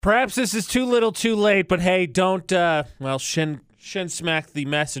Perhaps this is too little too late, but hey, don't, shin smack the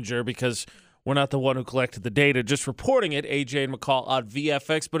messenger because we're not the one who collected the data. Just reporting it, AJ and McCall on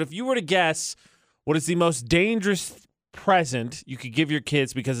VFX. But if you were to guess what is the most dangerous present you could give your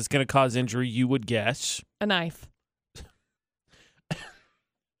kids because it's going to cause injury, you would guess. A knife.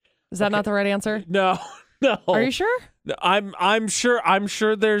 Is that not the right answer? No. Are you sure? I'm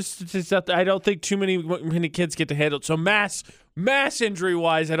sure there's. I don't think too many kids get to handle it. So mass injury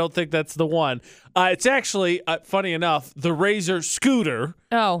wise, I don't think that's the one. It's actually funny enough, the Razor scooter.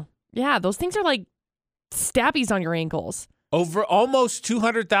 Oh yeah, those things are like stabbies on your ankles. Over almost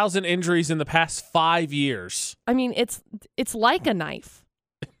 200,000 injuries in the past 5 years. I mean, it's like a knife.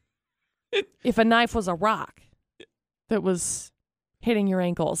 If a knife was a rock that was hitting your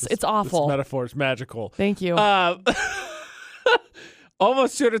ankles, it's awful. This metaphor is magical. Thank you.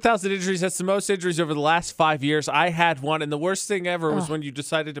 Almost 200,000 injuries. That's the most injuries over the last 5 years. I had one, and the worst thing ever was when you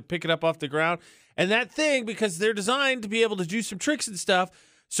decided to pick it up off the ground. And that thing, because they're designed to be able to do some tricks and stuff,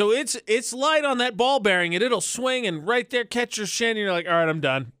 so it's light on that ball bearing, and it'll swing and right there catch your shin, and you're like, all right, I'm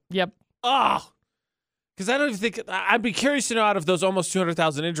done. Yep. Oh, because I don't even think, I'd be curious to know out of those almost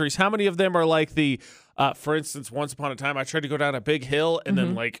 200,000 injuries, how many of them are like the, for instance, once upon a time, I tried to go down a big hill, and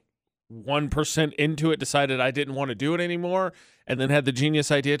then like 1% into it decided I didn't want to do it anymore, and then had the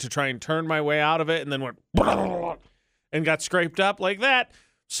genius idea to try and turn my way out of it, and then went and got scraped up like that.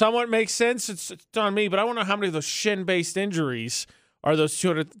 Somewhat makes sense. It's on me, but I want to know how many of those shin-based injuries are those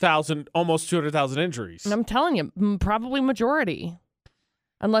 200,000, almost 200,000 injuries. And I'm telling you, probably majority.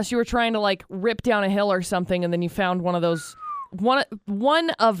 Unless you were trying to like rip down a hill or something, and then you found one of those, one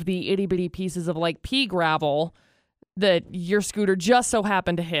of the itty-bitty pieces of like pea gravel that your scooter just so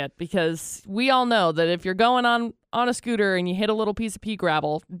happened to hit, because we all know that if you're going on a scooter and you hit a little piece of pea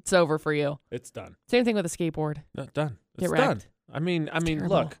gravel, it's over for you. It's done. Same thing with a skateboard. No, done. It's Get wrecked. done. I mean, Terrible.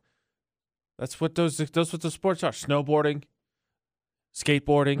 look, that's what those what the sports are: snowboarding,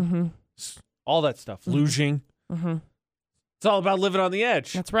 skateboarding, all that stuff, luging. It's all about living on the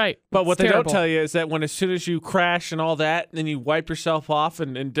edge. That's right. But what they terrible. don't tell you is that as soon as you crash and all that, and then you wipe yourself off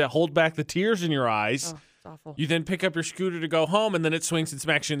and hold back the tears in your eyes. Oh, it's awful. You then pick up your scooter to go home, and then it swings and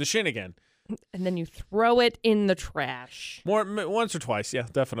smacks you in the shin again. And then you throw it in the trash. Once or twice, yeah,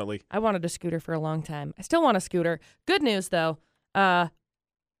 definitely. I wanted a scooter for a long time. I still want a scooter. Good news, though. I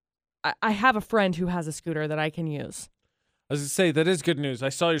have a friend who has a scooter that I can use. I was going to say, that is good news. I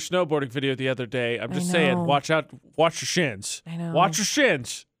saw your snowboarding video the other day. I'm just saying, watch out, watch your shins. I know. Watch your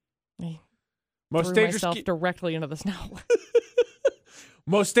shins. Most dangerous myself directly into the snow.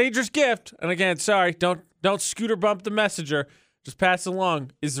 Most dangerous gift, and again, sorry, don't scooter bump the messenger. Just pass it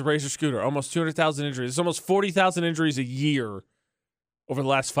along, is the Razor scooter. Almost 200,000 injuries. It's almost 40,000 injuries a year over the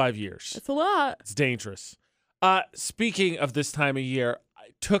last 5 years. It's a lot. It's dangerous. Speaking of this time of year,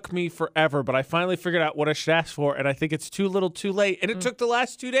 it took me forever, but I finally figured out what I should ask for, and I think it's too little too late. And it took the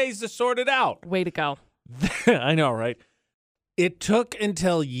last 2 days to sort it out. Way to go. I know, right? It took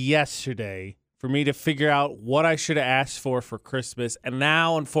until yesterday for me to figure out what I should have asked for Christmas. And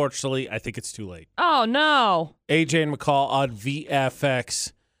now, unfortunately, I think it's too late. Oh, no. AJ and McCall on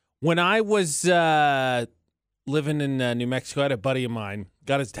VFX. When I was living in New Mexico, I had a buddy of mine,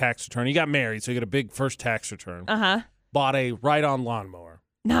 got his tax return. He got married, so he got a big first tax return. Bought a ride-on lawnmower.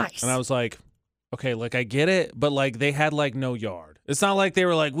 Nice. And I was like, okay, like, I get it, but, like, they had, like, no yard. It's not like they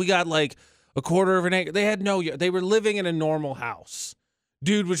were like, we got, like, a quarter of an acre. They had no yard. They were living in a normal house.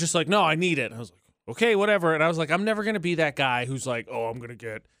 Dude was just like, no, I need it. I was like, okay, whatever. And I was like, I'm never going to be that guy who's like, oh, I'm going to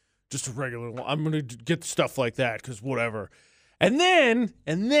get just a regular one. I'm going to get stuff like that because whatever. And then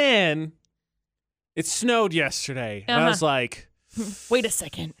it snowed yesterday. And I was like, wait a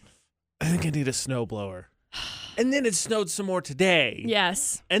second. I think I need a snowblower. And then it snowed some more today.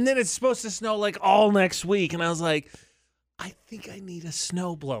 Yes. And then it's supposed to snow like all next week. And I was like, I think I need a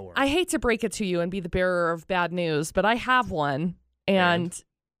snowblower. I hate to break it to you and be the bearer of bad news, but I have one. And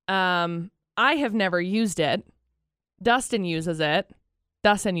I have never used it. Dustin uses it,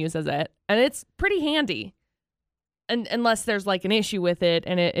 and it's pretty handy. And unless there's like an issue with it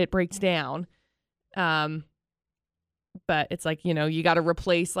and it breaks down. But it's like, you got to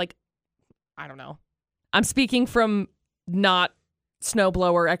replace, like, I don't know. I'm speaking from not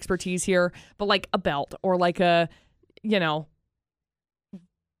snowblower expertise here, but like a belt or like a,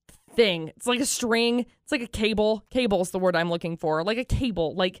 thing. It's like a string. It's like a cable. Cable's the word I'm looking for. Like a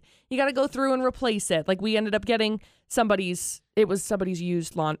cable. Like you got to go through and replace it. Like we ended up getting somebody's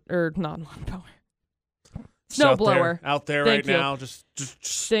used non-lawnmower. Snowblower. Out there Thank right you. now. Just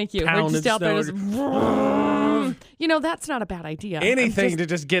thank you. We're just out there. Just, that's not a bad idea. Anything to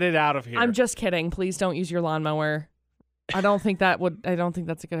just get it out of here. I'm just kidding. Please don't use your lawnmower I don't think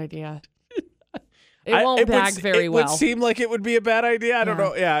that's a good idea. It won't bag very well. It would seem like it would be a bad idea. I don't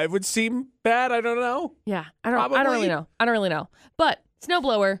know. Yeah, it would seem bad. I don't know. Yeah, I don't really know. I don't really know. But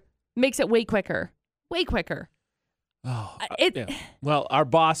snowblower makes it way quicker. Way quicker. Oh, yeah. Well, our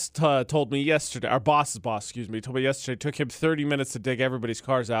boss told me yesterday, our boss's boss, excuse me, told me yesterday it took him 30 minutes to dig everybody's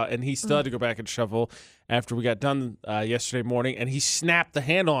cars out, and he still had to go back and shovel after we got done yesterday morning, and he snapped the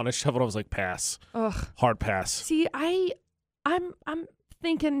handle on his shovel. I was like, pass. Ugh. Hard pass. See, I'm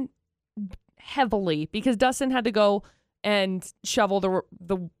thinking heavily because Dustin had to go and shovel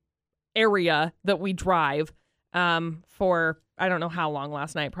the area that we drive for I don't know how long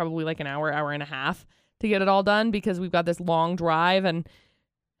last night, probably like an hour and a half. To get it all done because we've got this long drive, and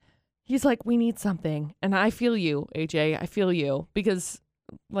he's like, we need something. And I feel you, AJ. I feel you because,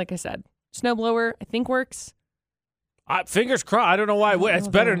 like I said, snowblower I think works. Fingers crossed. I don't know why. It's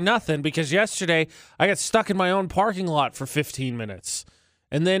better than nothing because yesterday I got stuck in my own parking lot for 15 minutes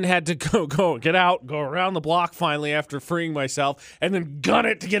and then had to get out, go around the block finally after freeing myself, and then gun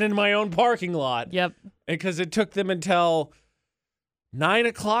it to get into my own parking lot. Yep. Because it took them until 9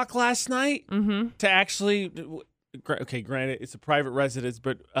 o'clock last night to actually, okay, granted, it's a private residence,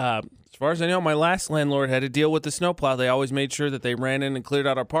 but as far as I know, my last landlord had to deal with the snowplow. They always made sure that they ran in and cleared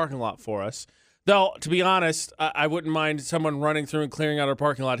out our parking lot for us. Though, to be honest, I wouldn't mind someone running through and clearing out our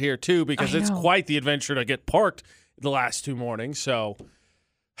parking lot here, too, because it's quite the adventure to get parked the last 2 mornings. So,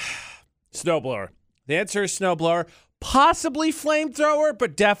 snowblower. The answer is snowblower. Possibly flamethrower,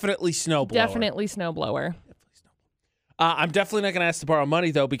 but definitely snowblower. Definitely snowblower. I'm definitely not going to ask to borrow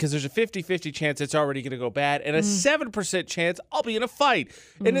money, though, because there's a 50-50 chance it's already going to go bad and a 7% chance I'll be in a fight.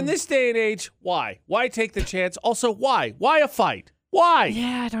 And in this day and age, why? Why take the chance? Also, why? Why a fight? Why?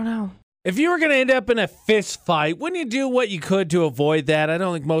 Yeah, I don't know. If you were going to end up in a fist fight, wouldn't you do what you could to avoid that? I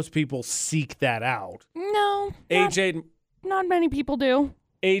don't think most people seek that out. No. AJ, not many people do.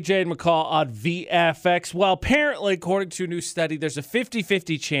 AJ and McCall on VFX. Well, apparently, according to a new study, there's a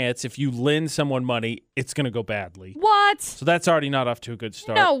 50-50 chance if you lend someone money, it's going to go badly. What? So that's already not off to a good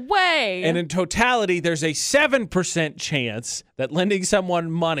start. No way. And in totality, there's a 7% chance that lending someone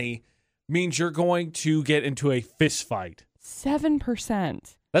money means you're going to get into a fist fight.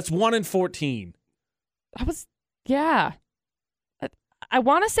 7%. That's 1 in 14. Yeah. I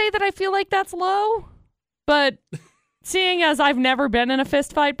want to say that I feel like that's low, but... Seeing as I've never been in a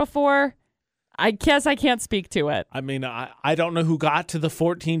fist fight before, I guess I can't speak to it. I mean, I don't know who got to the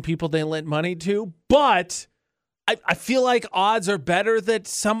 14 people they lent money to, but I feel like odds are better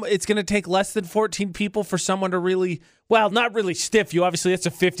that it's going to take less than 14 people for someone to really, well, not really stiff you. Obviously, it's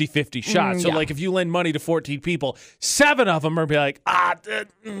a 50-50 shot. So, like, if you lend money to 14 people, 7 of them are be like,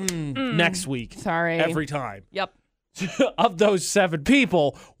 next week. Sorry. Every time. Yep. Of those 7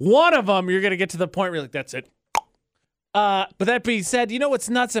 people, 1 of them, you're going to get to the point where you're like, that's it. But that being said, you know what's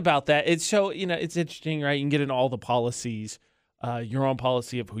nuts about that? It's it's interesting, right? You can get in all the policies, your own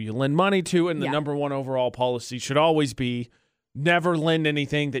policy of who you lend money to, and the number one overall policy should always be never lend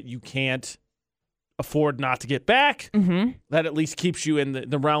anything that you can't afford not to get back. Mm-hmm. That at least keeps you in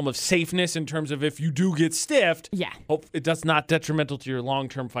the realm of safeness in terms of if you do get stiffed, hope it does not detrimental to your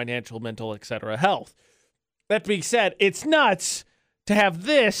long-term financial, mental, etc. health. That being said, it's nuts to have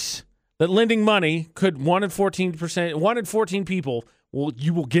this. That lending money could 1 in 14 people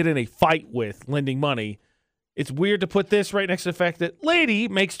you will get in a fight with lending money. It's weird to put this right next to the fact that lady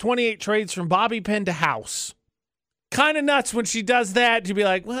makes 28 trades from bobby pin to house. Kind of nuts when she does that to be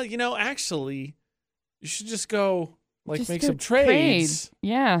like, well, actually, you should just go make some trades.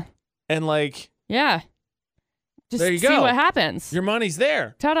 Yeah. And yeah. Just there you see go. what happens. Your money's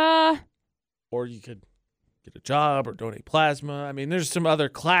there. Ta-da. Or you could get a job or donate plasma. I mean, there's some other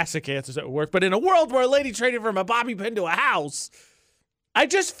classic answers that would work. But in a world where a lady traded from a bobby pin to a house, I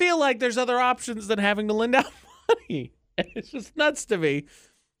just feel like there's other options than having to lend out money. It's just nuts to me.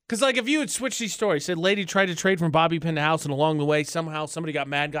 Because, if you had switched these stories, said lady tried to trade from bobby pin to house, and along the way, somehow somebody got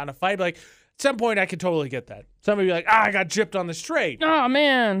mad, got in a fight, at some point, I could totally get that. Somebody would be like, I got gypped on this trade. Oh,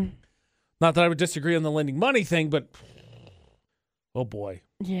 man. Not that I would disagree on the lending money thing, but, oh, boy.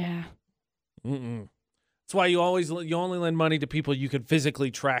 Yeah. That's why you only lend money to people you could physically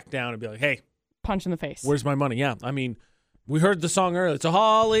track down and be like, hey. Punch in the face. Where's my money? Yeah. I mean, we heard the song earlier. It's a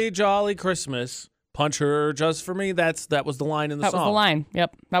holly jolly Christmas. Punch her just for me. That was the line in the song. That was the line.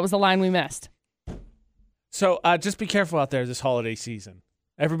 Yep. That was the line we missed. So just be careful out there this holiday season.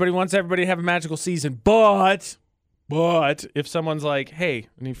 Everybody wants everybody to have a magical season. But if someone's like, hey,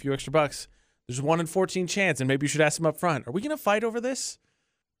 I need a few extra bucks, there's a 1 in 14 chance, and maybe you should ask them up front. Are we going to fight over this?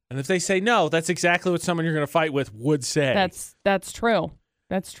 And if they say no, that's exactly what someone you're going to fight with would say. That's true.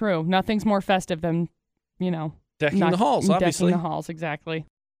 That's true. Nothing's more festive than, Decking the halls, obviously. Decking the halls, exactly.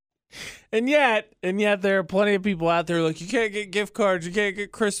 And yet there are plenty of people out there like, you can't get gift cards, you can't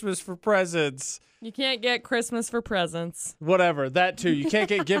get Christmas for presents. You can't get Christmas for presents. Whatever, that too. You can't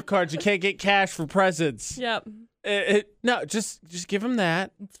get gift cards, you can't get cash for presents. Yep. No, just give them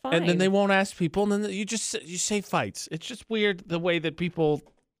that. It's fine. And then they won't ask people, and then you save fights. It's just weird the way that people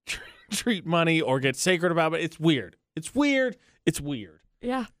treat money or get sacred about it. It's weird. It's weird.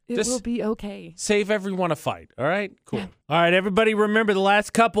 Yeah, it Just will be okay. Save everyone a fight, all right? Cool. Yeah. All right, everybody, remember the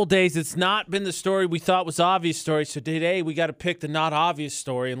last couple days, it's not been the story we thought was obvious story, so today we got to pick the not obvious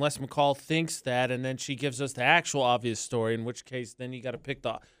story, unless McCall thinks that, and then she gives us the actual obvious story, in which case then you got to pick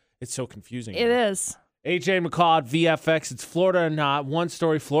the... It's so confusing. It is. AJ and McCall at VFX, it's Florida or not, one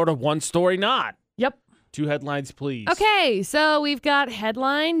story Florida, one story not. Yep. 2 headlines, please. Okay, so we've got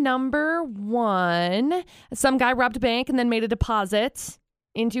headline number 1. Some guy robbed a bank and then made a deposit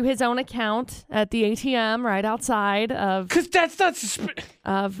into his own account at the ATM right outside of... Because that's not...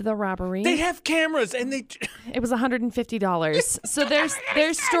 of the robbery. They have cameras and they... It was $150. So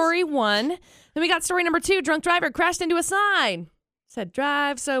there's story 1. Then we got story number 2. Drunk driver crashed into a sign. Said,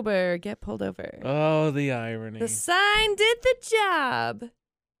 drive sober, get pulled over. Oh, the irony. The sign did the job. There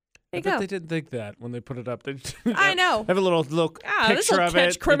you go. They didn't think that when they put it up. They I know. Have a little picture of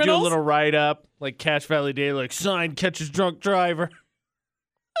it. Criminals. They do a little write-up, like Cache Valley Day, like, sign catches drunk driver.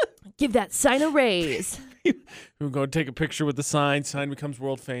 Give that sign a raise. We're going to take a picture with the sign. Sign becomes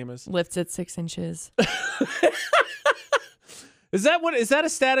world famous. Lifts it 6 inches. Is that a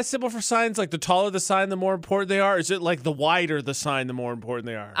status symbol for signs? Like the taller the sign, the more important they are? Or is it like the wider the sign, the more important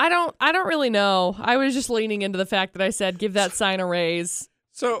they are? I don't really know. I was just leaning into the fact that I said, give that sign a raise.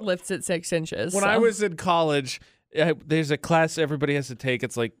 So lifts it 6 inches. When I was in college, there's a class everybody has to take.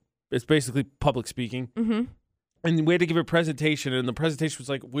 It's basically public speaking. Mm-hmm. And we had to give a presentation, and the presentation was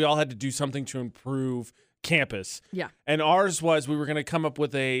like, we all had to do something to improve campus. Yeah. And ours was, we were going to come up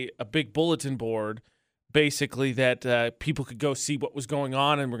with a big bulletin board, basically, that people could go see what was going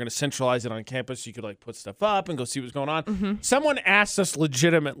on, and we're going to centralize it on campus so you could, like, put stuff up and go see what's going on. Mm-hmm. Someone asked us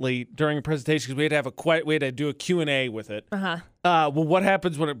legitimately during a presentation, because we had to do a Q&A with it. Uh-huh. Well, what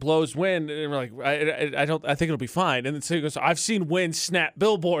happens when it blows wind? And we're like, I think it'll be fine. And then so he goes, I've seen wind snap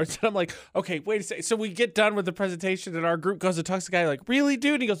billboards. And I'm like, okay, wait a second. So we get done with the presentation, and our group goes and talks to the guy, like, really,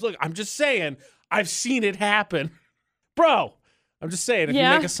 dude? And he goes, look, I'm just saying, I've seen it happen. Bro, I'm just saying, if you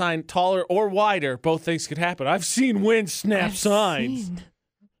make a sign taller or wider, both things could happen. I've seen wind snap signs.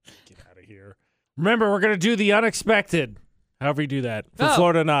 Get out of here. Remember, we're going to do the unexpected. However you do that. For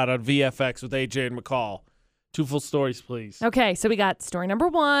Florida Not on VFX with AJ and McCall. 2 full stories, please. Okay, so we got story number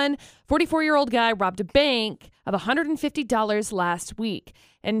 1. 44-year-old guy robbed a bank of $150 last week.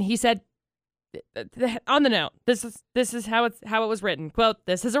 And he said, on the note, this is how it was written. Quote,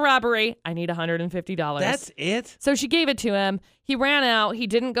 this is a robbery. I need $150. That's it? So she gave it to him. He ran out. He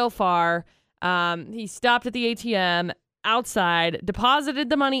didn't go far. He stopped at the ATM outside, deposited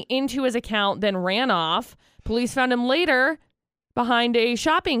the money into his account, then ran off. Police found him later behind a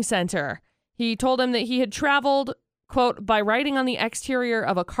shopping center. He told him that he had traveled, quote, by riding on the exterior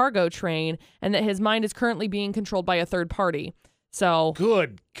of a cargo train, and that his mind is currently being controlled by a third party. So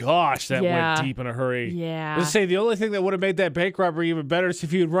good gosh, that went deep in a hurry. Yeah. Let's say the only thing that would have made that bank robbery even better is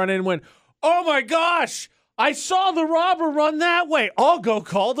if you'd run in and went, oh my gosh, I saw the robber run that way. I'll go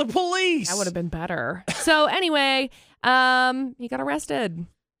call the police. That would have been better. So anyway, he got arrested.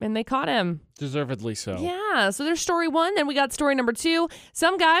 And they caught him. Deservedly so. Yeah. So there's story 1. Then we got story number 2.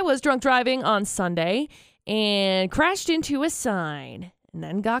 Some guy was drunk driving on Sunday and crashed into a sign and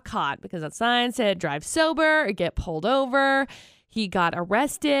then got caught because that sign said drive sober or get pulled over. He got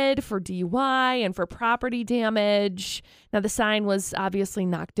arrested for DUI and for property damage. Now, the sign was obviously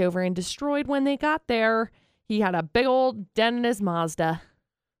knocked over and destroyed when they got there. He had a big old dent in his Mazda.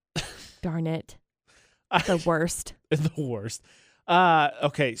 Darn it. The worst. The worst.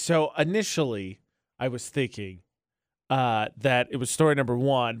 Okay, so initially I was thinking that it was story number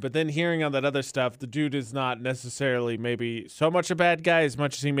 1, but then hearing on that other stuff, the dude is not necessarily maybe so much a bad guy as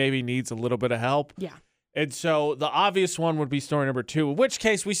much as he maybe needs a little bit of help. Yeah. And so the obvious one would be story number 2, in which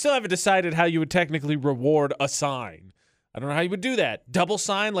case we still haven't decided how you would technically reward a sign. I don't know how you would do that. Double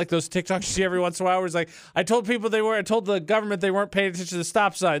sign, like those TikToks you see every once in a while, where it's like, I told the government they weren't paying attention to the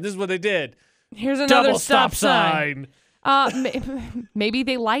stop sign. This is what they did. Here's another double stop sign. Maybe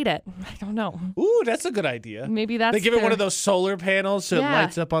they light it. I don't know. Ooh, that's a good idea. Maybe that's they give it one of those solar panels so it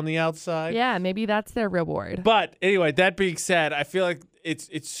lights up on the outside. Yeah, maybe that's their reward. But anyway, that being said, I feel like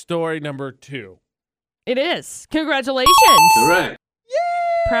it's story number 2. It is. Congratulations. Correct.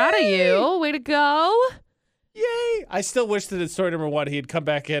 Yay! Proud of you. Way to go. Yay! I still wish that in story number 1 he had come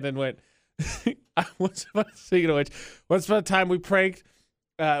back in and went, Speaking of which, once upon a time we pranked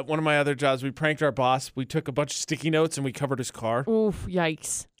one of my other jobs. We pranked our boss. We took a bunch of sticky notes and we covered his car. Oof,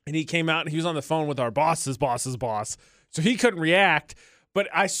 yikes. And he came out and he was on the phone with our boss's boss's boss. So he couldn't react. But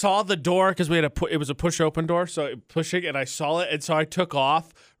I saw the door because we had it was a push open door. So pushing and I saw it. And so I took off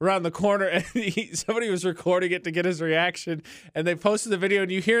around the corner and somebody was recording it to get his reaction. And they posted the video.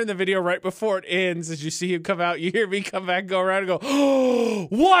 And you hear in the video right before it ends, as you see him come out, you hear me come back, go around and go, oh,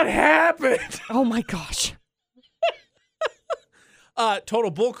 what happened? Oh my gosh.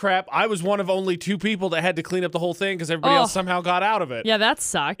 Total bullcrap. I was one of only 2 people that had to clean up the whole thing because everybody else somehow got out of it. Yeah, that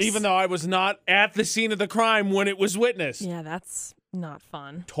sucks. Even though I was not at the scene of the crime when it was witnessed. Yeah, that's not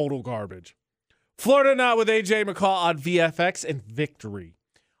fun. Total garbage. Florida Not with AJ McCall on VFX and Victory.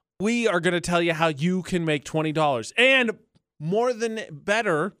 We are going to tell you how you can make $20. And more than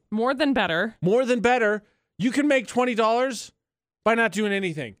better, you can make $20 by not doing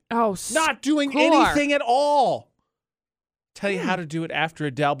anything. Oh, not doing anything at all. Tell you how to do it after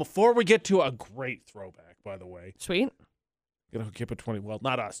Adele. Before we get to a great throwback, by the way. Sweet. Gonna hook you up with 20. Well,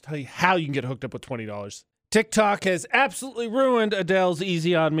 not us. Tell you how you can get hooked up with $20. TikTok has absolutely ruined Adele's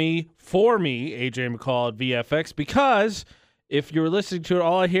Easy on Me for me, AJ McCall at VFX, because if you're listening to it,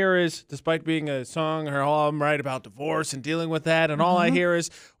 all I hear is, despite being a song, her whole album, right, about divorce and dealing with that, and all I hear is,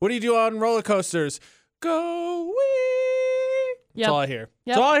 what do you do on roller coasters? Go wee. That's all I hear.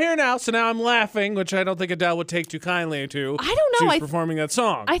 That's all I hear now. So now I'm laughing, which I don't think Adele would take too kindly to. I don't know. She's performing that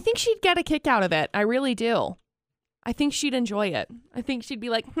song. I think she'd get a kick out of it. I really do. I think she'd enjoy it. I think she'd be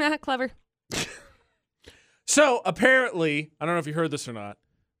like, clever. So apparently, I don't know if you heard this or not,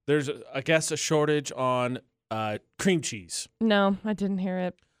 there's, I guess, a shortage on cream cheese. No, I didn't hear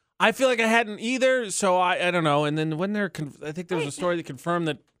it. I feel like I hadn't either, so I don't know. And then when I think there was a story that confirmed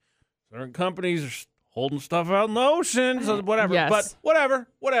that certain companies are holding stuff out in the ocean, so whatever. Yes. But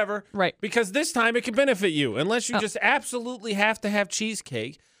whatever. Right. Because this time it can benefit you, unless you just absolutely have to have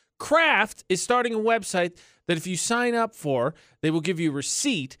cheesecake. Kraft is starting a website that if you sign up for, they will give you a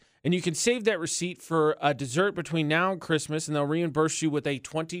receipt, and you can save that receipt for a dessert between now and Christmas, and they'll reimburse you with a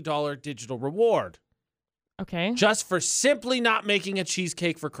 $20 digital reward. Okay. Just for simply not making a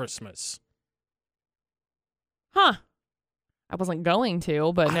cheesecake for Christmas. Huh. I wasn't going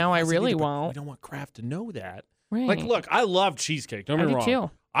to, but now I really won't. I don't want Kraft to know that. Right. Like, look, I love cheesecake. Don't get me wrong.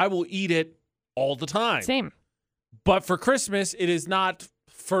 Too. I will eat it all the time. Same. But for Christmas, it is not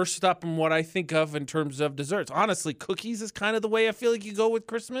first up in what I think of in terms of desserts. Honestly, cookies is kind of the way I feel like you go with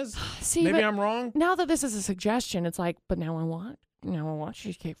Christmas. See, maybe I'm wrong. Now that this is a suggestion, it's like, but now I want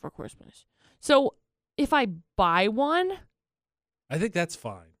cheesecake for Christmas. So if I buy one, I think that's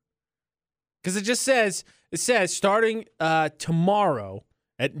fine. Because it says starting tomorrow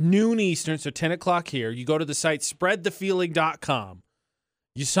at noon Eastern, so 10 o'clock here, you go to the site spreadthefeeling.com.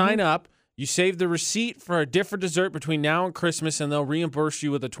 You sign up, you save the receipt for a different dessert between now and Christmas, and they'll reimburse you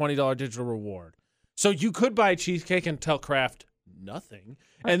with a $20 digital reward. So you could buy a cheesecake and tell Kraft nothing,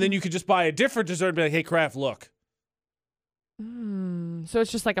 and then you could just buy a different dessert and be like, hey, Kraft, look. So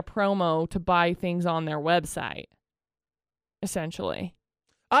it's just like a promo to buy things on their website, essentially.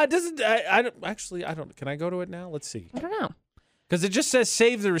 I don't. Can I go to it now? Let's see. I don't know. Because it just says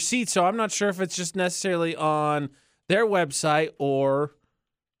save the receipt, so I'm not sure if it's just necessarily on their website or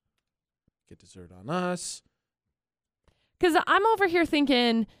get dessert on us. Because I'm over here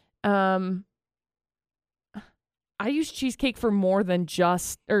thinking, I use cheesecake for more than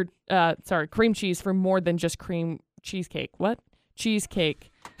just, cream cheese for more than just cream cheesecake. What?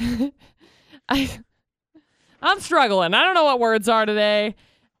 Cheesecake. I'm struggling. I don't know what words are today.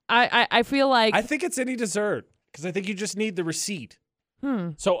 I feel like... I think it's any dessert, because I think you just need the receipt.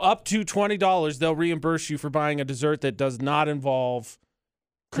 So up to $20, they'll reimburse you for buying a dessert that does not involve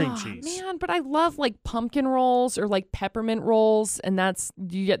cream cheese. Man, but I love like pumpkin rolls or like peppermint rolls, and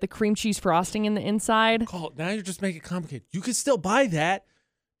you get the cream cheese frosting in the inside. Now you're just making it complicated. You can still buy that.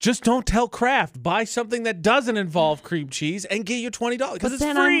 Just don't tell Kraft. Buy something that doesn't involve cream cheese and get you $20 because it's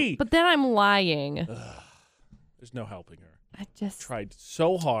free. But then I'm lying. There's no helping her. I just tried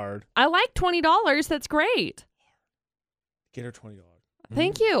so hard. I like $20. That's great. Get her $20.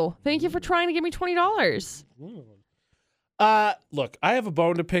 Thank you. Thank you for trying to give me $20. Look, I have a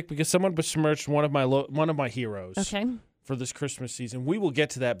bone to pick because someone besmirched one of my heroes. Okay. For this Christmas season. We will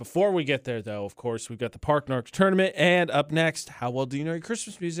get to that. Before we get there, though, of course, we've got the Park Narks tournament, and up next, how well do you know your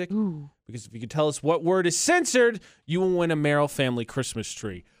Christmas music? Ooh. Because if you can tell us what word is censored, you will win a Merrill family Christmas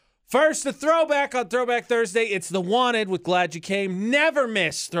tree. First, the throwback on Throwback Thursday. It's The Wanted with Glad You Came. Never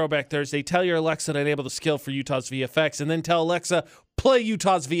miss Throwback Thursday. Tell your Alexa to enable the skill for Utah's VFX, and then tell Alexa, play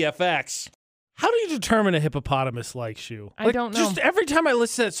Utah's VFX. How do you determine a hippopotamus likes you? I don't know. Just every time I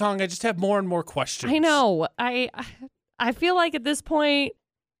listen to that song, I just have more and more questions. I know. I feel like at this point,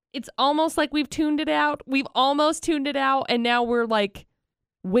 it's almost like we've tuned it out. We've almost tuned it out, and now we're like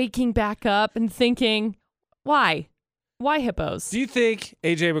waking back up and thinking, why? Why hippos? Do you think,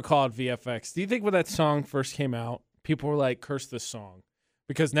 AJ McCall at VFX, do you think when that song first came out, people were like, curse this song?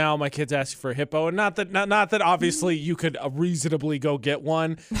 Because now my kid's asking for a hippo, and not that obviously you could reasonably go get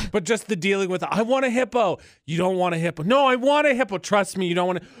one, but just the dealing with, I want a hippo. You don't want a hippo. No, I want a hippo. Trust me, you don't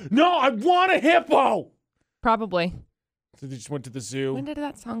want to. No, I want a hippo. Probably. So they just went to the zoo. When did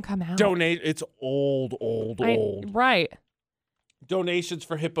that song come out? It's old. Right. Donations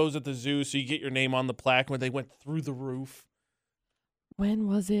for hippos at the zoo, so you get your name on the plaque when they went through the roof. When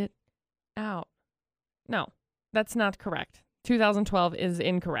was it out? No, that's not correct. 2012 is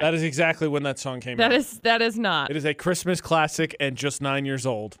incorrect. That is exactly when that song came out. That is not. It is a Christmas classic and just 9 years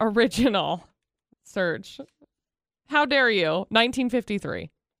old. Original. Search. How dare you?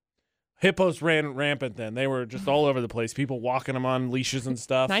 1953. Hippos ran rampant then. They were just all over the place. People walking them on leashes and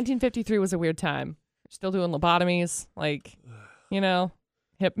stuff. 1953 was a weird time. Still doing lobotomies. Like, you know,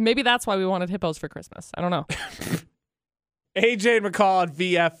 maybe that's why we wanted hippos for Christmas. I don't know. AJ and McCall at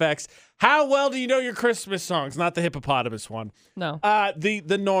VFX. How well do you know your Christmas songs? Not the hippopotamus one. No.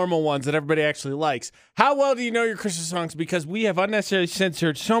 The normal ones that everybody actually likes. How well do you know your Christmas songs? Because we have unnecessarily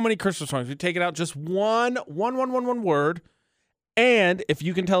censored so many Christmas songs. We've taken out just one word. And if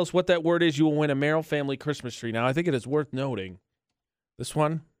you can tell us what that word is, you will win a Merrill family Christmas tree. Now, I think it is worth noting. This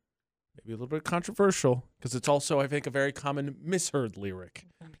one, maybe a little bit controversial, because it's also, I think, a very common misheard lyric.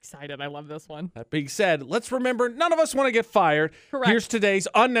 I'm excited. I love this one. That being said, let's remember, none of us want to get fired. Correct. Here's today's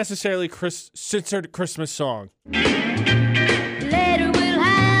unnecessarily censored Christmas song. Later we'll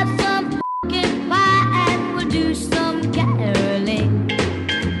have some pumpkin pie and we'll do some caroling.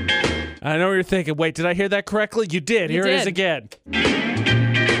 I know what you're thinking. Wait, did I hear that correctly? You did. Here it is again.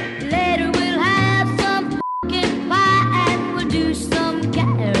 Later we'll have some pumpkin pie and we'll do some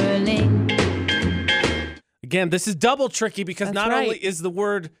caroling. Again, this is double tricky because That's not right. only is the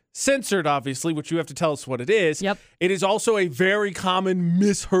word censored, obviously, which you have to tell us what it is, Yep. it is also a very common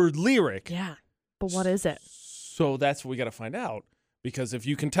misheard lyric. Yeah. But what is it? So that's what we got to find out. Because if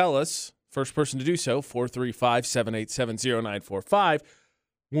you can tell us, first person to do so, 435-787-0945,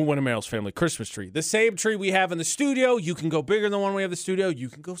 we'll win a Merrill's Family Christmas tree. The same tree we have in the studio. You can go bigger than the one we have in the studio. You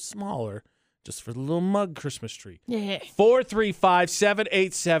can go smaller just for the little mug Christmas tree. Yeah.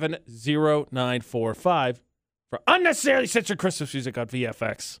 435-787-0945 for unnecessarily censored Christmas music on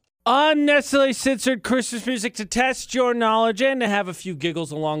VFX. Unnecessarily censored Christmas music to test your knowledge and to have a few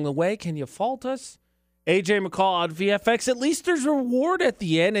giggles along the way. Can you fault us? AJ McCall on VFX. At least there's a reward at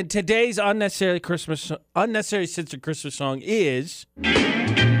the end. And today's unnecessarily censored Christmas song is...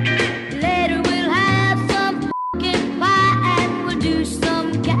 Later we'll have some pumpkin pie and we'll do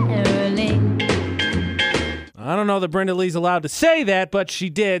some caroling. I don't know that Brenda Lee's allowed to say that, but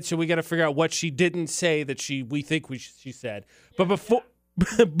she did, so we got to figure out what she didn't say that we think she said. But before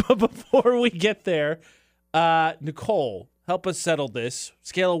we get there, Nicole, help us settle this.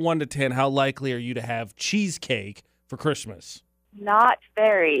 Scale of 1 to 10, how likely are you to have cheesecake for Christmas? Not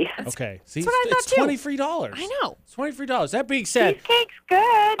very. Okay. See, what I it's thought, too. $23. I know. It's $23. That being said, Cheesecake's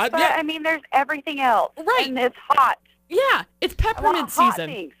good, but yeah. I mean, there's everything else. Right. And it's hot. Yeah. It's I want peppermint hot season.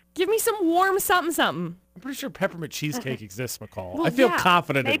 things. Give me some warm something. I'm pretty sure peppermint cheesecake exists, McCall. Well, I feel yeah.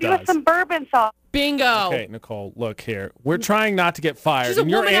 confident Maybe it does. with some bourbon sauce. Bingo. Okay, Nicole, look here. We're trying not to get fired. She's a and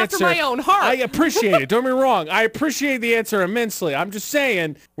your woman after answer, my own heart. I appreciate it. Don't get me wrong. I appreciate the answer immensely. I'm just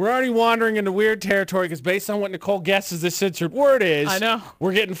saying we're already wandering into weird territory because based on what Nicole guesses the censored word is, I know.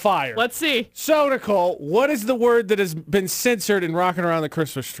 we're getting fired. Let's see. So, Nicole, what is the word that has been censored and rocking around the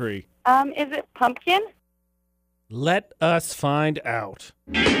Christmas tree? Is it pumpkin? Let us find out.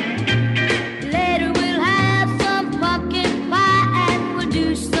 Later we'll have some pumpkin pie and we'll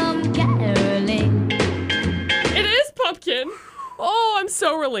do some caroling. It is pumpkin. Oh, I'm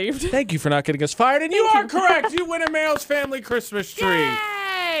so relieved. Thank you for not getting us fired, and you are correct. You win a Merrill's Family Christmas tree.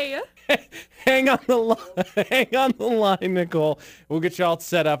 Yay! Hang on the line, Nicole. We'll get you all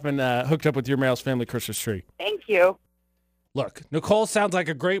set up and hooked up with your Merrill's Family Christmas tree. Thank you. Look, Nicole sounds like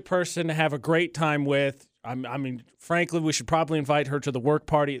a great person to have a great time with. I mean, frankly, we should probably invite her to the work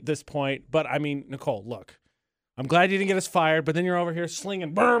party at this point. But, I mean, Nicole, look, I'm glad you didn't get us fired, but then you're over here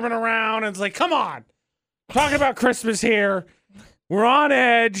slinging bourbon around, and it's like, come on. Talking about Christmas here. We're on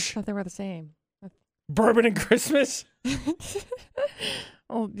edge. I thought they were the same. Bourbon and Christmas?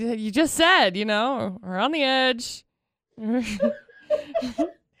 Oh, you just said, we're on the edge.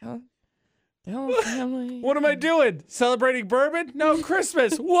 Oh, family. What am I doing? Celebrating bourbon? No,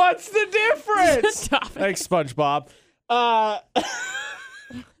 Christmas. What's the difference? Stop it. Thanks, SpongeBob.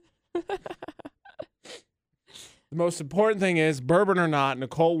 The most important thing is, bourbon or not,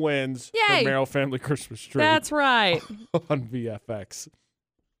 Nicole wins Yay. the Merrill Family Christmas tree That's right. on VFX.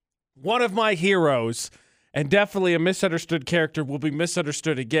 One of my heroes, and definitely a misunderstood character, will be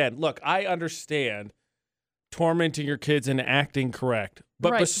misunderstood again. Look, I understand tormenting your kids and acting correct,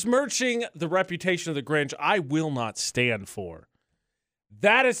 but Right. besmirching the reputation of the Grinch, I will not stand for.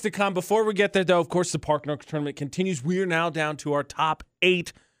 That is to come. Before we get there, though, of course, the Park Narks tournament continues. We are now down to our top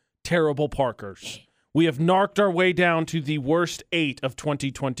 8 terrible Parkers. We have narked our way down to the worst 8 of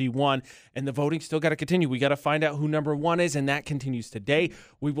 2021, and the voting still got to continue. We got to find out who number 1 is, and that continues today.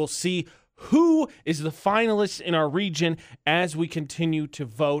 We will see who is the finalist in our region as we continue to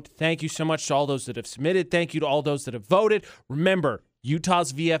vote. Thank you so much to all those that have submitted. Thank you to all those that have voted. Remember,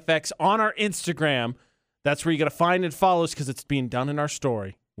 Utah's VFX on our Instagram. That's where you got to find and follow us because it's being done in our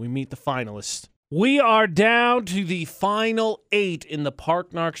story. We meet the finalists. We are down to the final 8 in the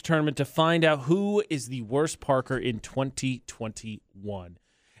Park Narks tournament to find out who is the worst Parker in 2021.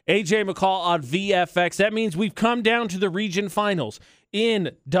 AJ McCall on VFX. That means we've come down to the region finals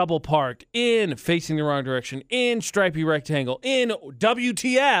in Double Parked, in Facing the Wrong Direction, in Stripey Rectangle, in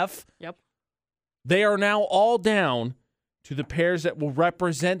WTF. Yep. They are now all down to the pairs that will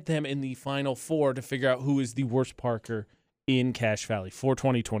represent them in the final 4 to figure out who is the worst Parker in Cache Valley for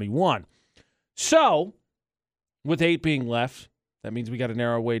 2021. So, with 8 being left, that means we got to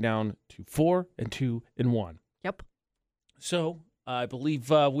narrow our way down to 4 and 2 and 1. Yep. So, I believe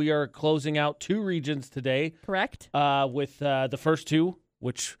we are closing out 2 regions today. Correct. With the first 2,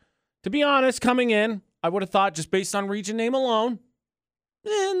 which, to be honest, coming in, I would have thought just based on region name alone,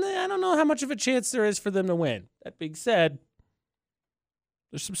 and I don't know how much of a chance there is for them to win. That being said,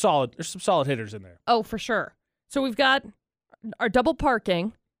 there's some solid hitters in there. Oh, for sure. So we've got our double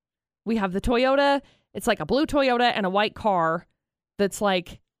parking. We have the Toyota. It's like a blue Toyota and a white car that's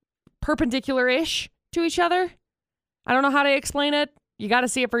like perpendicular-ish to each other. I don't know how to explain it. You got to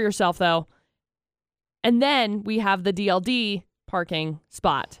see it for yourself, though. And then we have the DLD parking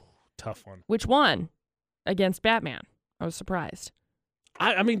spot. Tough one. Which won against Batman? I was surprised.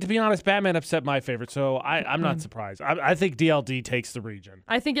 I mean, to be honest, Batman upset my favorite, so I'm not surprised. I think DLD takes the region.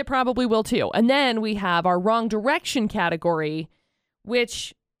 I think it probably will, too. And then we have our wrong direction category,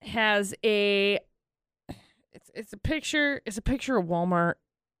 which has it's a picture of Walmart.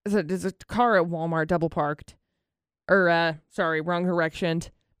 There's a car at Walmart double parked. Or wrong direction,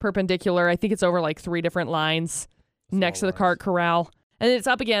 perpendicular. I think it's over like 3 different lines next to the cart corral. And it's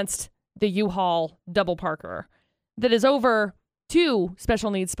up against the U-Haul double parker that is over 2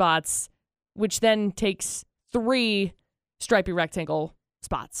 special needs spots, which then takes 3 stripy rectangle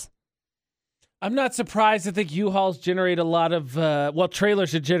spots. I'm not surprised. I think U-Hauls generate a lot of,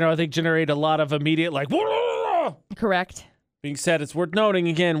 trailers in general, I think generate a lot of immediate, like, whoa! Correct. Being said, it's worth noting,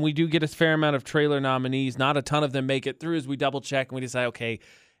 again, we do get a fair amount of trailer nominees. Not a ton of them make it through as we double check and we decide, okay,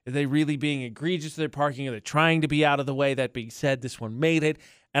 are they really being egregious with their parking? Are they trying to be out of the way? That being said, this one made it.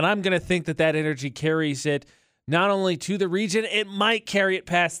 And I'm going to think that energy carries it not only to the region, it might carry it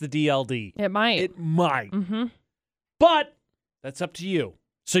past the DLD. It might. It might. Mm-hmm. But that's up to you.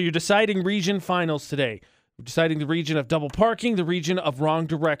 So you're deciding region finals today. We're deciding the region of double parking, the region of wrong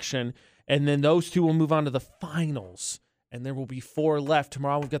direction, and then those 2 will move on to the finals. And there will be 4 left.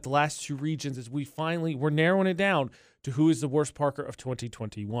 Tomorrow we've got the last 2 regions as we're narrowing it down to who is the worst Parker of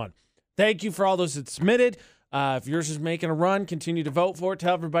 2021. Thank you for all those that submitted. If yours is making a run, continue to vote for it.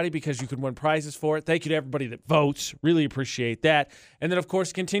 Tell everybody because you can win prizes for it. Thank you to everybody that votes. Really appreciate that. And then, of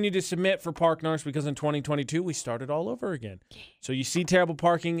course, continue to submit for Park Narks because in 2022, we started all over again. So you see terrible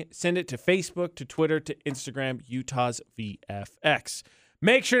parking, send it to Facebook, to Twitter, to Instagram, Utah's VFX.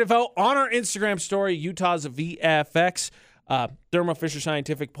 Make sure to vote on our Instagram story, Utah's VFX, Thermo Fisher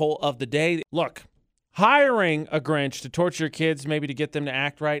Scientific poll of the day. Look, hiring a Grinch to torture your kids, maybe to get them to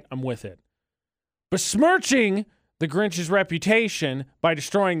act right, I'm with it. Besmirching the Grinch's reputation by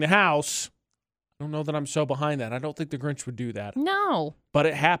destroying the house, I don't know that I'm so behind that. I don't think the Grinch would do that. No. But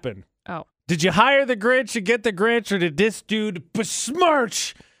it happened. Oh. Did you hire the Grinch to get the Grinch, or did this dude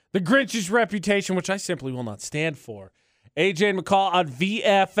besmirch the Grinch's reputation, which I simply will not stand for? AJ and McCall on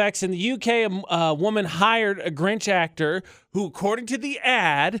VFX. In the UK, a woman hired a Grinch actor who, according to the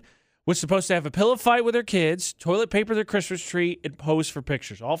ad, was supposed to have a pillow fight with her kids, toilet paper their Christmas tree, and pose for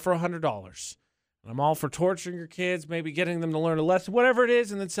pictures, all for $100. I'm all for torturing your kids, maybe getting them to learn a lesson, whatever it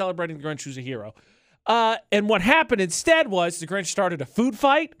is, and then celebrating the Grinch who's a hero. And what happened instead was the Grinch started a food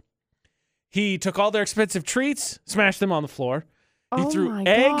fight. He took all their expensive treats, smashed them on the floor. He Oh threw my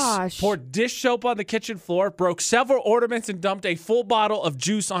eggs, gosh. poured dish soap on the kitchen floor, broke several ornaments, and dumped a full bottle of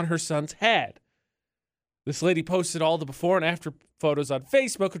juice on her son's head. This lady posted all the before and after photos on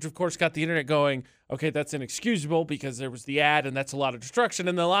Facebook, which of course got the internet going, okay, that's inexcusable because there was the ad and that's a lot of destruction.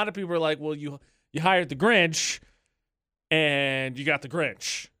 And then a lot of people were like, well, you hired the Grinch and you got the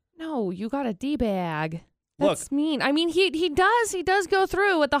Grinch. No, you got a D-bag. Look. That's mean. I mean, he does go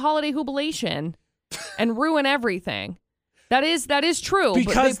through with the holiday jubilation and ruin everything. That is true.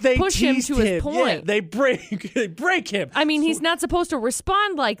 Because but they push him teased to his point. Yeah, they break him. I mean, he's not supposed to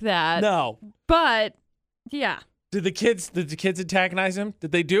respond like that. No. But yeah. Did the kids antagonize him?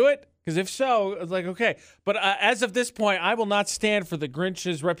 Did they do it? Because if so, it's like, okay. But as of this point, I will not stand for the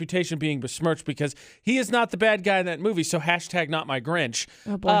Grinch's reputation being besmirched because he is not the bad guy in that movie. So hashtag not my Grinch.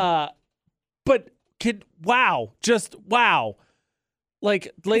 Oh boy. But wow. Just wow.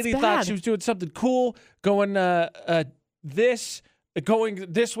 Like, lady It's thought bad. she was doing something cool, going this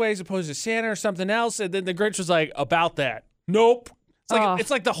way as opposed to Santa or something else. And then the Grinch was like, about that. Nope.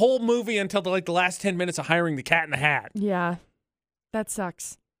 It's like the whole movie until the last 10 minutes of hiring the Cat in the Hat. Yeah. That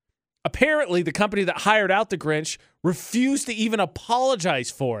sucks. Apparently, the company that hired out the Grinch refused to even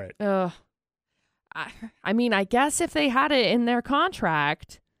apologize for it. Ugh. I mean, I guess if they had it in their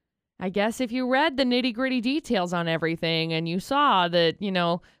contract, I guess if you read the nitty-gritty details on everything and you saw that,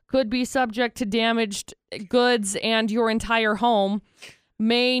 could be subject to damaged goods and your entire home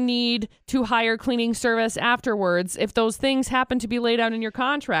may need to hire cleaning service afterwards. If those things happen to be laid out in your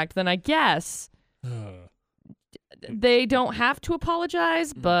contract, then I guess they don't have to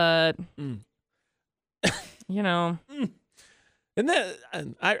apologize, but, And then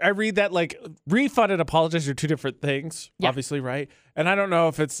I read that refund and apologize are two different things, obviously, right? And I don't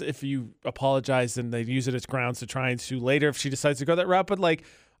know if you apologize and they use it as grounds to try and sue later if she decides to go that route. But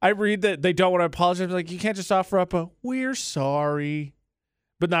I read that they don't want to apologize. You can't just offer up we're sorry,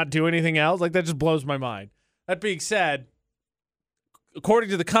 but not do anything else. That just blows my mind. That being said, according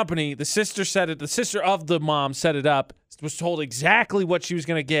to the company, the sister of the mom set it up, was told exactly what she was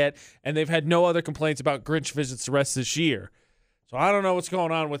going to get, and they've had no other complaints about Grinch visits the rest of this year. So I don't know what's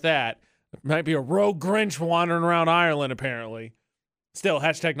going on with that. It might be a rogue Grinch wandering around Ireland, apparently. Still,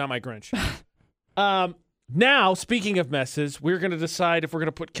 hashtag not my Grinch. Now, speaking of messes, we're going to decide if we're going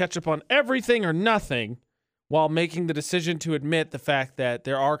to put ketchup on everything or nothing while making the decision to admit the fact that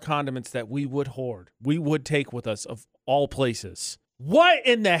there are condiments that we would hoard. We would take with us of all places. What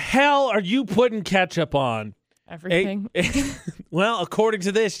in the hell are you putting ketchup on? everything. Well, according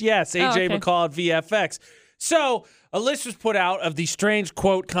to this, yes, AJ okay. McCall at VFX. So a list was put out of the strange,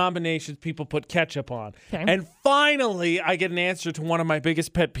 quote, combinations people put ketchup on. Okay. And finally, I get an answer to one of my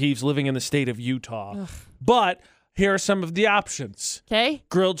biggest pet peeves living in the state of Utah. Ugh. But here are some of the options. Okay.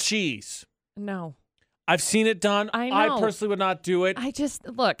 Grilled cheese. No. I've seen it done. I know. I personally would not do it.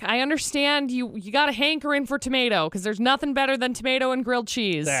 Look, I understand you got a hankering for tomato because there's nothing better than tomato and grilled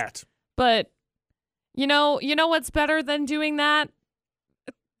cheese. That. But you know what's better than doing that?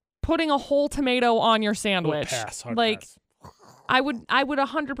 Putting a whole tomato on your sandwich. Pass, hard like pass. I would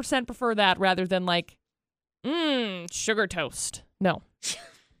 100% prefer that rather than sugar toast. No.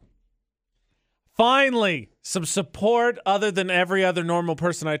 Finally, some support other than every other normal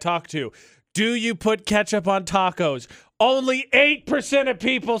person I talk to. Do you put ketchup on tacos? Only 8% of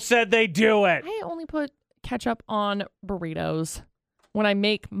people said they do it. I only put ketchup on burritos when I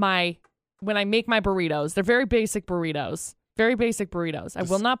make my burritos. They're very basic burritos. Very basic burritos. I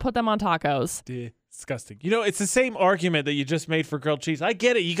will not put them on tacos. Disgusting. You know, it's the same argument that you just made for grilled cheese. I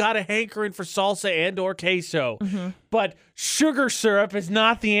get it. You got a hankering for salsa and or queso. Mm-hmm. But sugar syrup is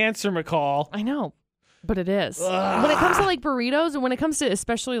not the answer, McCall. I know, but it is. Ugh. When it comes to burritos, and when it comes to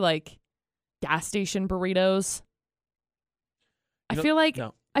especially gas station burritos, I feel like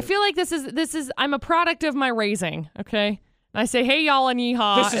this is I'm a product of my raising, okay? And I say, hey y'all and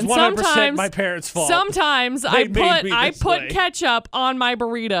yeehaw. This is and 100% my parents' fault. Sometimes I put ketchup on my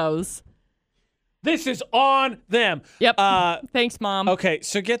burritos. This is on them. Yep. Thanks, Mom. Okay,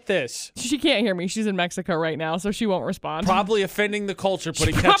 so get this. She can't hear me. She's in Mexico right now, so she won't respond. Probably offending the culture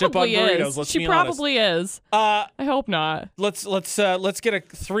putting ketchup on burritos. Let's she be probably is. I hope not. Let's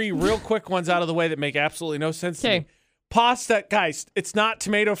get three real quick ones out of the way that make absolutely no sense to me. Okay. Pasta, guys, it's not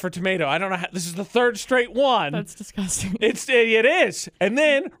tomato for tomato. I don't know how, this is the third straight one. That's disgusting. It is. And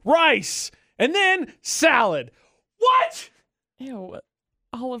then rice. And then salad. What? Ew.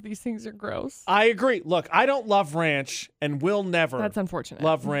 All of these things are gross. I agree. Look, I don't love ranch and will never That's unfortunate.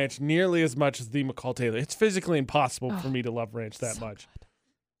 love ranch nearly as much as the McCall Taylor. It's physically impossible for me to love ranch that much. Good.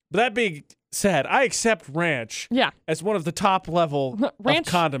 But that being said, I accept ranch as one of the top level of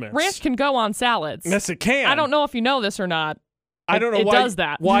condiments. Ranch can go on salads. Yes, it can. I don't know if you know this or not. I don't know it why does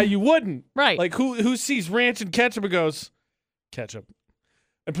that. why you wouldn't. Right. Like who sees ranch and ketchup and goes, ketchup,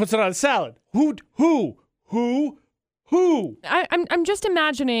 and puts it on a salad? Who? I'm just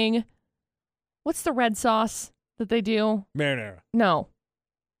imagining, what's the red sauce that they do? Marinara, No.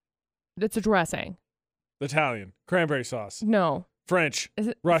 It's a dressing. Italian, cranberry sauce, No. French, Is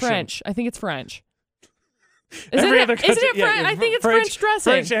it Russian. French? I think it's French. Every other Isn't country- it French? I think it's French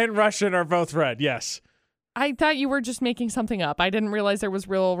dressing. French and Russian are both red. Yes. I thought you were just making something up. I didn't realize there was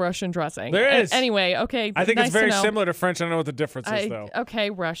real Russian dressing. There is. Anyway, okay. I think nice it's very to know. similar to French. I don't know what the difference is, though. Okay,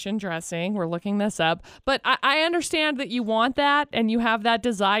 Russian dressing. We're looking this up. But I understand that you want that and you have that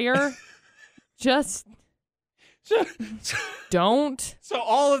desire. Just don't. So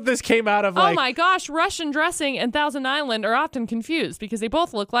all of this came out of Oh like, my gosh, Russian dressing and Thousand Island are often confused because they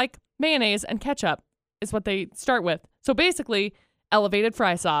both look like mayonnaise and ketchup is what they start with. So basically, elevated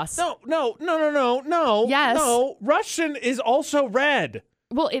fry sauce. no. Yes. No. Russian is also red.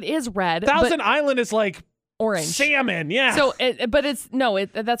 Well, it is red, Thousand Island is like but orange. salmon. Yeah. So,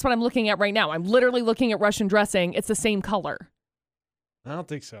 that's what I'm looking at right now. I'm literally looking at Russian dressing. It's the same color. I don't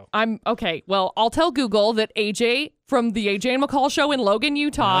think so. Okay. Well, I'll tell Google that AJ from the AJ and McCall show in Logan,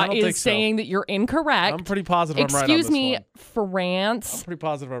 Utah, think is so. saying that you're incorrect. I'm pretty positive I'm right on Excuse this me, one. France. I'm pretty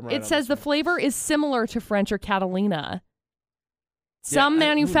positive I'm right. It on says this the flavor is similar to French or Catalina. Some who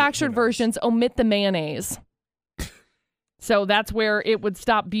manufactured knows? versions omit the mayonnaise. So that's where it would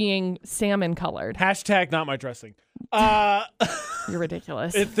stop being salmon colored. one. Hashtag not my dressing. You're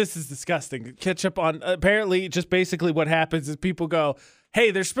ridiculous. This is disgusting. Ketchup on, apparently just basically what happens is people go, hey,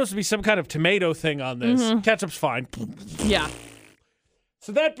 there's supposed to be some kind of tomato thing on this. Mm-hmm. Ketchup's fine. Yeah.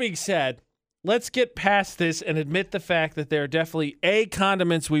 So that being said, let's get past this and admit the fact that there are definitely A,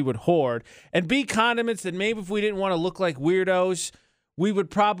 condiments we would hoard, and B, condiments that maybe if we didn't want to look like weirdos, we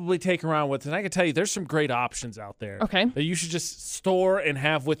would probably take around with us. And I can tell you, there's some great options out there Okay. that you should just store and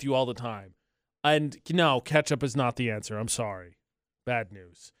have with you all the time. And no, ketchup is not the answer. I'm sorry. Bad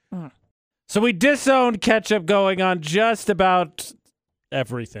news. Mm. So we disowned ketchup going on just about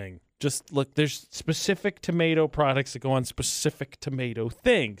everything. Just look, there's specific tomato products that go on specific tomato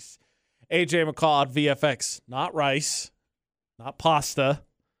things. AJ McCall at VFX, not rice, not pasta,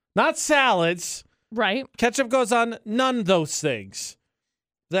 not salads. Right. Ketchup goes on none of those things.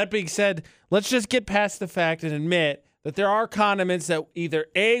 That being said, let's just get past the fact and admit that there are condiments that either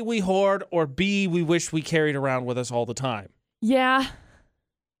A, we hoard, or B, we wish we carried around with us all the time. Yeah.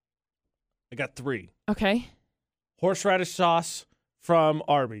 I got 3. Okay. Horseradish sauce from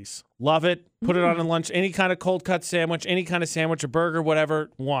Arby's. Love it. Put it on a lunch, any kind of cold cut sandwich, any kind of sandwich, a burger,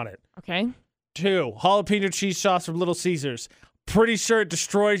 whatever, want it. Okay. 2, jalapeno cheese sauce from Little Caesars. Pretty sure it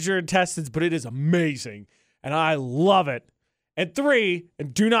destroys your intestines, but it is amazing. And I love it. And 3,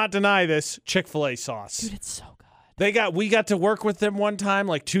 and do not deny this, Chick-fil-A sauce. Dude, it's so good. We got to work with them one time,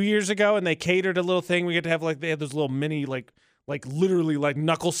 like 2 years ago, and they catered a little thing. We get to have they had those little mini, like literally like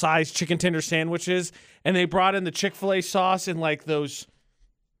knuckle-sized chicken tender sandwiches, and they brought in the Chick-fil-A sauce in like those.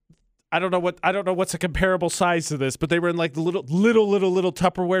 I don't know what's a comparable size to this, but they were in like the little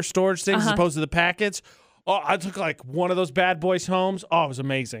Tupperware storage things as opposed to the packets. Oh, I took like one of those bad boys homes. Oh, it was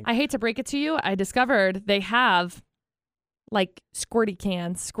amazing. I hate to break it to you. I discovered they have like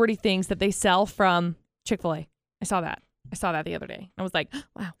squirty things that they sell from Chick-fil-A. I saw that the other day. I was like,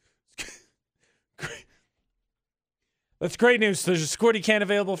 wow. That's great news. There's a squirty can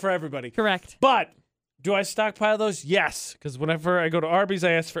available for everybody. Correct. But do I stockpile those? Yes, because whenever I go to Arby's,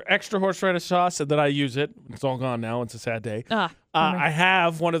 I ask for extra horseradish sauce, and then I use it. It's all gone now. It's a sad day. I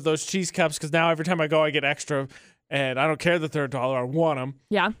have one of those cheese cups because now every time I go, I get extra, and I don't care that they're $1. I want them.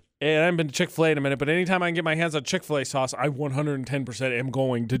 Yeah. And I haven't been to Chick-fil-A in a minute, but anytime I can get my hands on Chick-fil-A sauce, I 110% am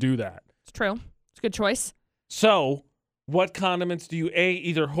going to do that. It's true. It's a good choice. So, what condiments do you A,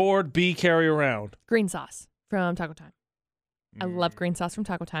 either hoard, B, carry around? Green sauce from Taco Time. I love green sauce from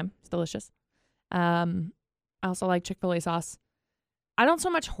Taco Time. It's delicious. I also like Chick-fil-A sauce. I don't so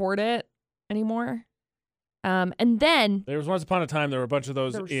much hoard it anymore. And then There was once upon a time there were a bunch of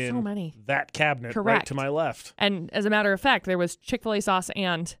those there were in so many. that cabinet right Correct. to my left. And as a matter of fact, there was Chick-fil-A sauce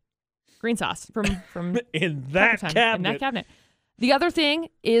and green sauce from In that Taco Time, cabinet. In that cabinet. The other thing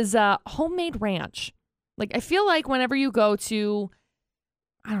is homemade ranch. Like, I feel like whenever you go to,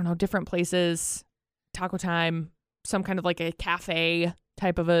 I don't know, different places, Taco Time, some kind of like a cafe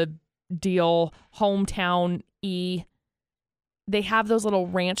type of a deal, hometown-y, they have those little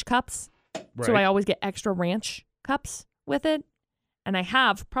ranch cups. Right. So I always get extra ranch cups with it. And I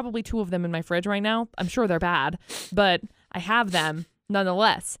have probably 2 of them in my fridge right now. I'm sure they're bad, but I have them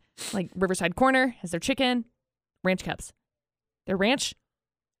nonetheless. Like Riverside Corner has their chicken ranch cups. Their ranch,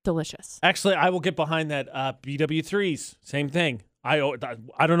 delicious. Actually, I will get behind that. BW3s, same thing. I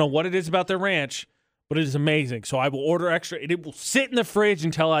don't know what it is about their ranch, but it is amazing. So I will order extra, and it will sit in the fridge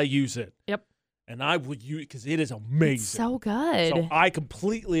until I use it. Yep. And I would use it because it is amazing. It's so good. So I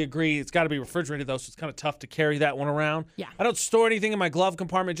completely agree. It's got to be refrigerated, though, so it's kind of tough to carry that one around. Yeah. I don't store anything in my glove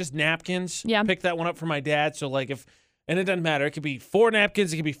compartment, just napkins. Yeah. Pick that one up for my dad. So, and it doesn't matter. It could be 4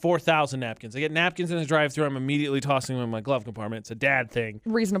 napkins. It could be 4,000 napkins. I get napkins in the drive-thru. I'm immediately tossing them in my glove compartment. It's a dad thing.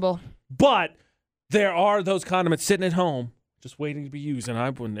 Reasonable. But there are those condiments sitting at home just waiting to be used.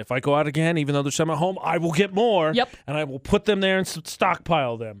 And if I go out again, even though there's some at home, I will get more. Yep. And I will put them there and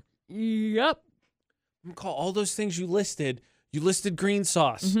stockpile them. Yep. McCall, all those things you listed green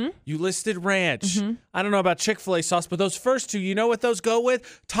sauce. Mm-hmm. You listed ranch. Mm-hmm. I don't know about Chick-fil-A sauce, but those first two, you know what those go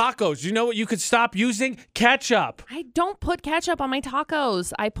with? Tacos. You know what you could stop using? Ketchup. I don't put ketchup on my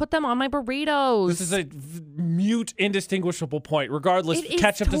tacos. I put them on my burritos. This is a mute, indistinguishable point. Regardless,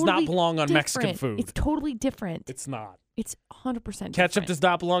 ketchup does not belong on Mexican food. It's totally different. It's not. It's 100% different. Ketchup does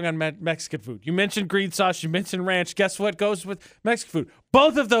not belong on Mexican food. You mentioned green sauce. You mentioned ranch. Guess what goes with Mexican food?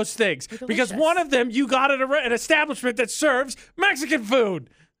 Both of those things. Because one of them you got at an establishment that serves Mexican food.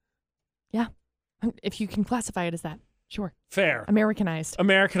 Yeah. If you can classify it as that. Sure. Fair. Americanized.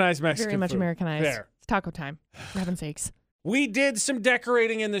 Americanized Mexican Very much food. Americanized. Fair. It's taco time. For heaven's sakes. We did some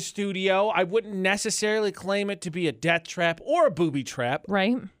decorating in the studio. I wouldn't necessarily claim it to be a death trap or a booby trap.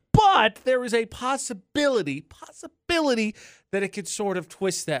 Right? But there is a possibility that it could sort of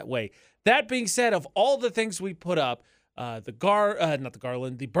twist that way. That being said, of all the things we put up, the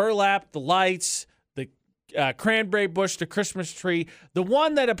burlap, the lights, the cranberry bush, the Christmas tree, the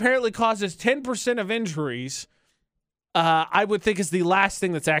one that apparently causes 10% of injuries, I would think is the last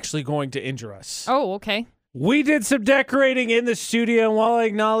thing that's actually going to injure us. Oh, okay. We did some decorating in the studio, and while I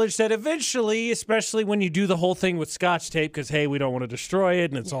acknowledge that eventually, especially when you do the whole thing with Scotch tape, because, hey, we don't want to destroy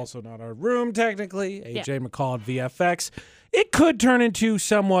it, and it's also not our room, technically, AJ McCall at VFX, it could turn into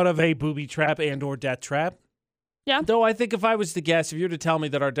somewhat of a booby trap and or death trap. Yeah. Though I think if I was to guess, if you were to tell me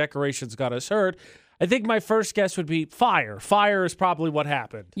that our decorations got us hurt, I think my first guess would be fire. Fire is probably what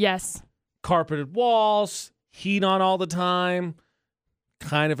happened. Yes. Carpeted walls, heat on all the time,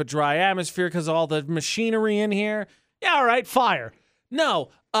 kind of a dry atmosphere because of all the machinery in here. Yeah, all right, fire. No,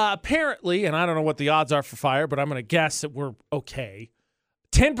 apparently, and I don't know what the odds are for fire, but I'm going to guess that we're okay.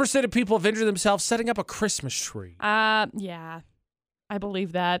 10% of people have injured themselves setting up a Christmas tree. Yeah. I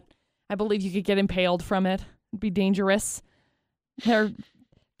believe that. I believe you could get impaled from it. It'd be dangerous. They're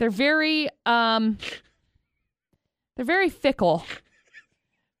very fickle.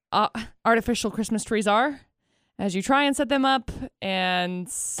 Artificial Christmas trees are. As you try and set them up, and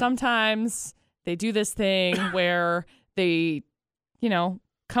sometimes they do this thing where they,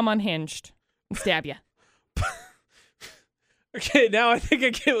 come unhinged and stab you. Okay, now I think I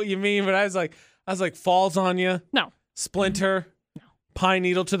get what you mean, but I was like, falls on you. No. Splinter. No. Pine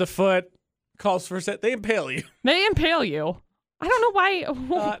needle to the foot. Calls for a set. They impale you. They impale you. I don't know why.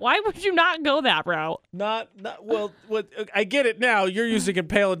 Why would you not go that route? Well, I get it now. You're using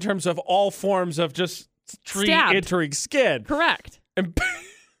impale in terms of all forms of just tree Stabbed. entering skin. Correct. And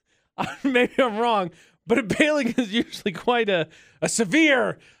maybe I'm wrong, but impaling is usually quite a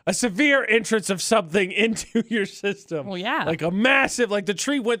severe entrance of something into your system. Well, yeah. Like a massive, like the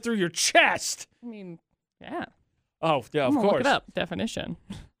tree went through your chest. I mean, yeah. Oh, yeah, I'm of gonna course. look it up. Definition.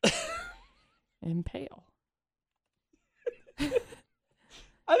 Impale.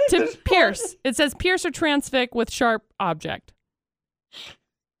 To pierce. It says pierce or transfix with sharp object.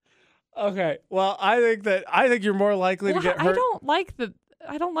 Okay. Well, I think you're more likely to get hurt.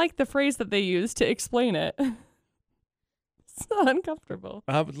 I don't like the phrase that they use to explain it. It's so uncomfortable.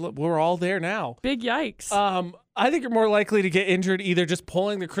 Look, we're all there now. Big yikes. I think you're more likely to get injured either just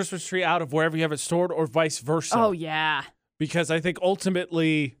pulling the Christmas tree out of wherever you have it stored or vice versa. Oh, yeah. Because I think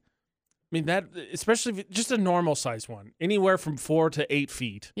ultimately, that, especially just a normal size one, anywhere from 4 to 8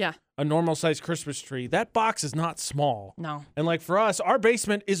 feet. Yeah. A normal size Christmas tree, that box is not small. No. And like for us, our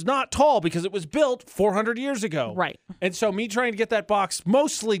basement is not tall because it was built 400 years ago. Right. And so me trying to get that box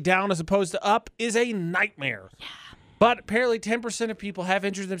mostly down as opposed to up is a nightmare. Yeah. But apparently 10% of people have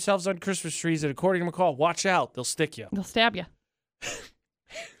injured themselves on Christmas trees, and according to McCall, watch out, they'll stick you. They'll stab you.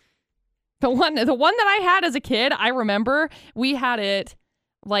 The one that I had as a kid, I remember we had it,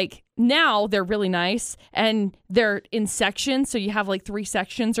 like, now they're really nice and they're in sections, so you have like 3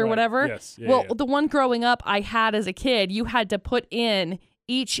 sections or whatever. Yes. Yeah, well, yeah. the one growing up I had as a kid, you had to put in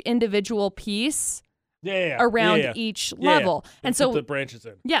each individual piece around each level. And so put the branches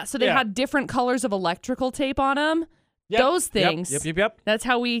in. Yeah, so they had different colors of electrical tape on them. Yep. Those things. Yep. That's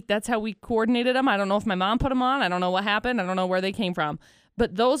how we coordinated them. I don't know if my mom put them on. I don't know what happened. I don't know where they came from.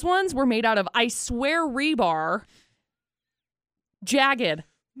 But those ones were made out of, I swear, rebar. Jagged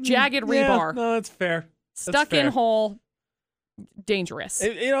rebar. No, that's fair. Stuck in hole. Dangerous.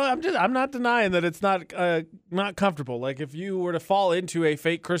 I'm not denying that it's not comfortable. Like if you were to fall into a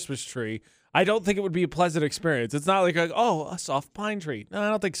fake Christmas tree, I don't think it would be a pleasant experience. It's not like a soft pine tree. No, I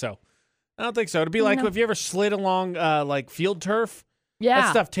don't think so. It'd be like if you ever slid along like field turf. Yeah.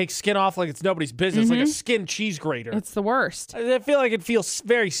 That stuff takes skin off like it's nobody's business, like a skin cheese grater. It's the worst. I feel like it feels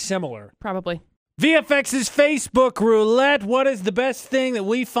very similar. Probably. VFX's Facebook roulette. What is the best thing that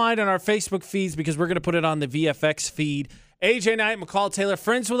we find on our Facebook feeds? Because we're going to put it on the VFX feed. AJ Knight, McCall Taylor,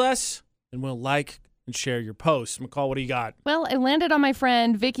 friends with us, and we'll like and share your posts. McCall, what do you got? Well, it landed on my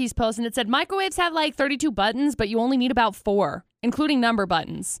friend Vicky's post, and it said, microwaves have like 32 buttons, but you only need about 4, including number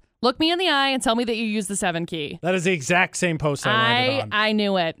buttons. Look me in the eye and tell me that you use the 7 key. That is the exact same post I landed on.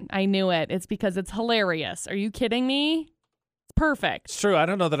 I knew it. It's because it's hilarious. Are you kidding me? It's perfect. It's true. I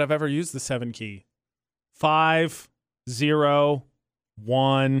don't know that I've ever used the 7 key. 5, 0,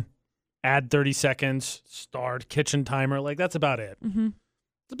 1, add 30 seconds, start, kitchen timer. Like, that's about it. Mm-hmm.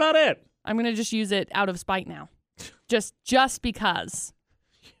 That's about it. I'm going to just use it out of spite now. Just because.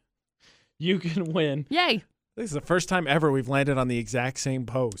 You can win. Yay. This is the first time ever we've landed on the exact same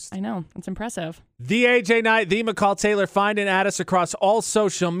post. I know. It's impressive. The AJ Knight, the McCall Taylor. Find and add us across all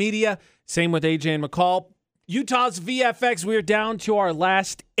social media. Same with AJ and McCall. Utah's VFX, we're down to our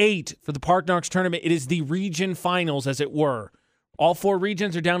last 8 for the Park Narks tournament. It is the region finals, as it were. All 4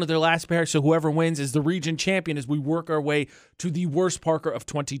 regions are down to their last pair, so whoever wins is the region champion as we work our way to the worst Parker of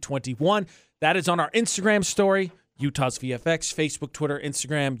 2021. That is on our Instagram story, Utah's VFX, Facebook, Twitter,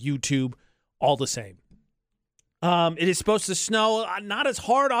 Instagram, YouTube, all the same. It is supposed to snow, not as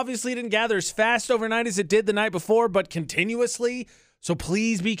hard. Obviously, it didn't gather as fast overnight as it did the night before, but continuously. So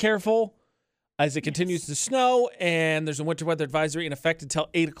please be careful as it continues to snow, and there's a winter weather advisory in effect until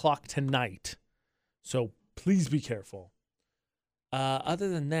 8 o'clock tonight. So please be careful. Other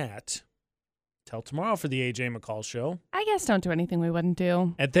than that, till tomorrow for the AJ McCall Show. I guess don't do anything we wouldn't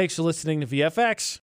do. And thanks for listening to VFX.